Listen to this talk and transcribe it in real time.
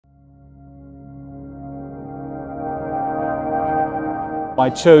I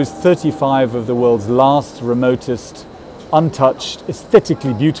chose 35 of the world's last, remotest, untouched,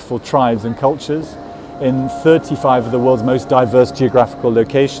 aesthetically beautiful tribes and cultures in 35 of the world's most diverse geographical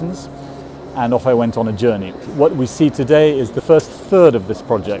locations, and off I went on a journey. What we see today is the first third of this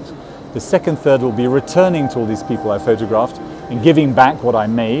project. The second third will be returning to all these people I photographed and giving back what I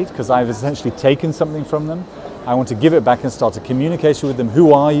made, because I've essentially taken something from them. I want to give it back and start a communication with them.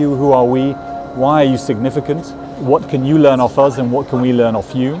 Who are you? Who are we? Why are you significant? What can you learn off us and what can we learn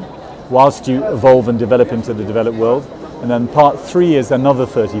off you, whilst you evolve and develop into the developed world? And then part 3 is another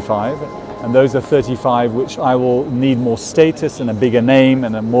 35, and those are 35 which I will need more status and a bigger name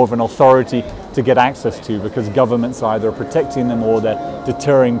and more of an authority to get access to, because governments are either protecting them or they're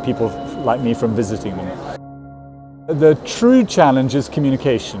deterring people like me from visiting them. The true challenge is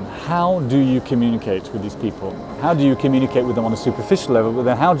communication. How do you communicate with these people? How do you communicate with them on a superficial level, but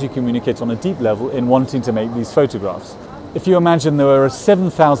then how do you communicate on a deep level in wanting to make these photographs? If you imagine there are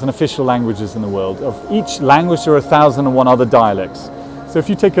 7,000 official languages in the world, of each language there are 1,001 other dialects. So if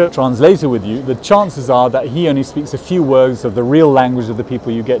you take a translator with you, the chances are that he only speaks a few words of the real language of the people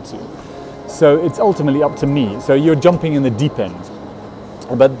you get to. So it's ultimately up to me. So you're jumping in the deep end.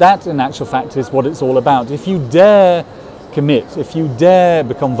 But that, in actual fact, is what it's all about. If you dare commit, if you dare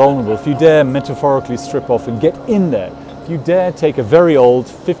become vulnerable, if you dare metaphorically strip off and get in there, if you dare take a very old,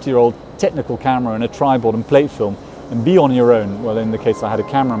 50-year-old technical camera and a tripod and plate film and be on your own, well, in the case I had a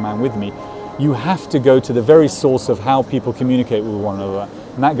cameraman with me, you have to go to the very source of how people communicate with one another.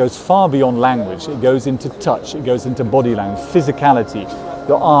 And that goes far beyond language. It goes into touch, it goes into body language, physicality,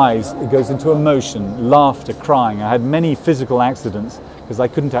 your eyes, it goes into emotion, laughter, crying. I had many physical accidents because I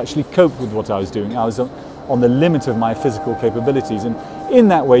couldn't actually cope with what I was doing. I was on the limit of my physical capabilities. And in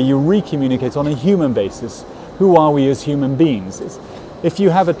that way, you re-communicate on a human basis. Who are we as human beings? If you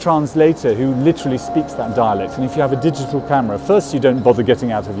have a translator who literally speaks that dialect, and if you have a digital camera, first you don't bother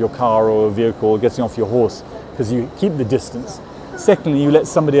getting out of your car or a vehicle or getting off your horse because you keep the distance. Secondly, you let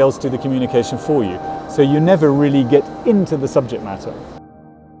somebody else do the communication for you. So you never really get into the subject matter.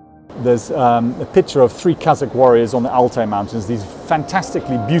 There's a picture of 3 Kazakh warriors on the Altai Mountains, these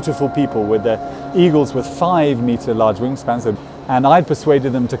fantastically beautiful people with their eagles with 5-meter large wingspans. And I'd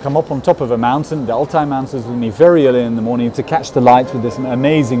persuaded them to come up on top of a mountain, the Altai Mountains, with me very early in the morning to catch the light with this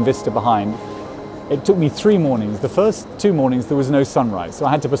amazing vista behind. It took me 3 mornings. The first 2 mornings there was no sunrise, so I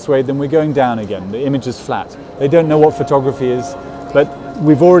had to persuade them we're going down again. The image is flat. They don't know what photography is, but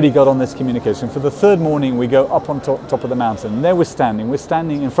we've already got on this communication. For the 3rd morning we go up on top of the mountain, and there we're standing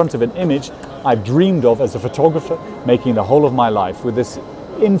in front of an image I've dreamed of as a photographer, making the whole of my life, with this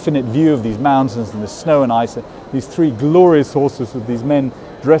infinite view of these mountains and the snow and ice, these 3 glorious horses with these men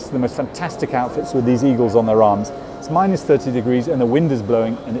dressed in the most fantastic outfits with these eagles on their arms. It's minus 30 degrees and the wind is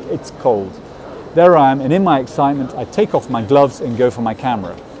blowing and it's cold. There I am, and in my excitement I take off my gloves and go for my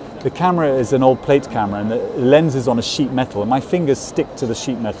camera. The camera is an old plate camera and the lens is on a sheet metal and my fingers stick to the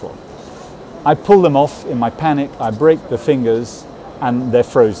sheet metal. I pull them off in my panic, I break the fingers and they're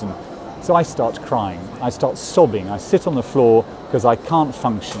frozen. So I start crying, I start sobbing, I sit on the floor because I can't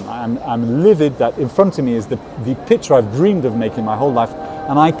function. I'm livid that in front of me is the picture I've dreamed of making my whole life,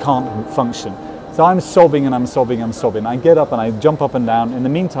 and I can't function. So I'm sobbing and I'm sobbing, I'm sobbing. I get up and I jump up and down. In the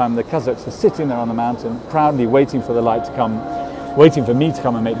meantime, the Kazakhs are sitting there on the mountain, proudly waiting for the light to come, waiting for me to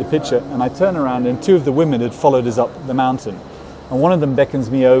come and make the picture. And I turn around and 2 of the women had followed us up the mountain. And one of them beckons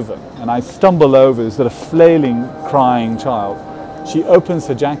me over, and I stumble over this sort of flailing, crying child. She opens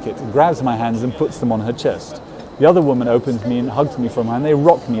her jacket, grabs my hands and puts them on her chest. The other woman opens me and hugs me from her, and they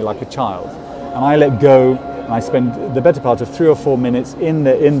rock me like a child. And I let go, and I spend the better part of 3 or 4 minutes in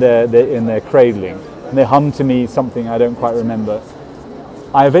their cradling. And they hum to me something I don't quite remember.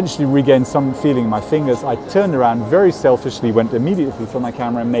 I eventually regained some feeling in my fingers. I turned around, very selfishly went immediately for my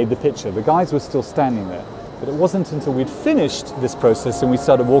camera and made the picture. The guys were still standing there. But it wasn't until we'd finished this process and we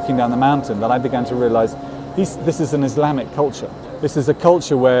started walking down the mountain that I began to realize this is an Islamic culture. This is a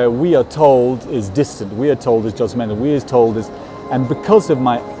culture where we are told is distant, we are told is judgmental, we are told is, and because of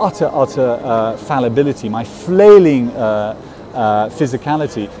my utter fallibility, my flailing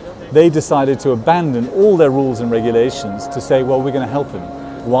physicality, they decided to abandon all their rules and regulations to say, well, we're going to help him.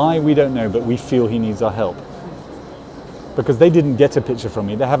 Why? We don't know, but we feel he needs our help. Because they didn't get a picture from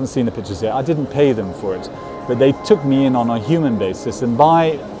me, they haven't seen the pictures yet, I didn't pay them for it, but they took me in on a human basis, and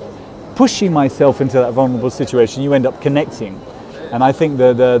by pushing myself into that vulnerable situation, you end up connecting. And I think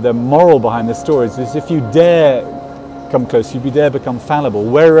the moral behind the story is if you dare come close, if you dare become fallible,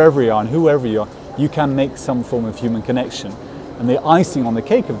 wherever you are and whoever you are, you can make some form of human connection. And the icing on the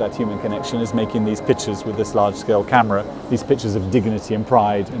cake of that human connection is making these pictures with this large-scale camera, these pictures of dignity and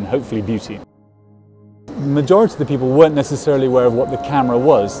pride and hopefully beauty. majority of the people weren't necessarily aware of what the camera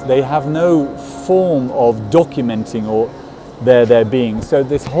was. They have no form of documenting or their being. So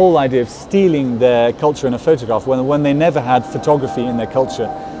this whole idea of stealing their culture in a photograph, when they never had photography in their culture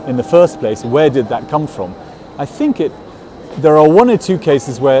in the first place, where did that come from? I think there are one or two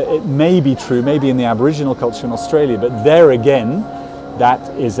cases where it may be true, maybe in the Aboriginal culture in Australia, but there again, that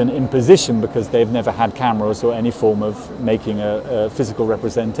is an imposition because they've never had cameras or any form of making a physical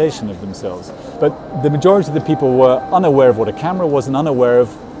representation of themselves. But the majority of the people were unaware of what a camera was and unaware of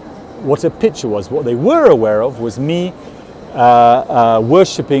what a picture was. What they were aware of was me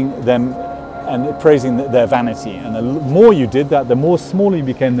worshipping them and praising their vanity. And the more you did that, the more smaller you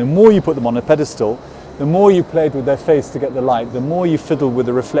became, the more you put them on a pedestal, the more you played with their face to get the light, the more you fiddled with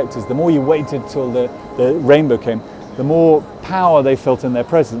the reflectors, the more you waited till the rainbow came, the more power they felt in their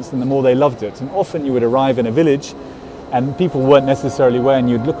presence and the more they loved it. And often you would arrive in a village and people weren't necessarily aware, and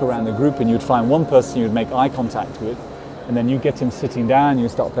you'd look around the group and you'd find one person you'd make eye contact with, and then you get him sitting down, you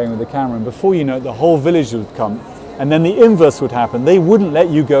start playing with the camera, and before you know it, the whole village would come. And then the inverse would happen. They wouldn't let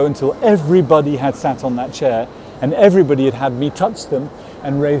you go until everybody had sat on that chair and everybody had had me touch them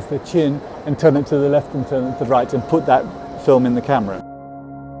and raise their chin and turn it to the left and turn it to the right and put that film in the camera.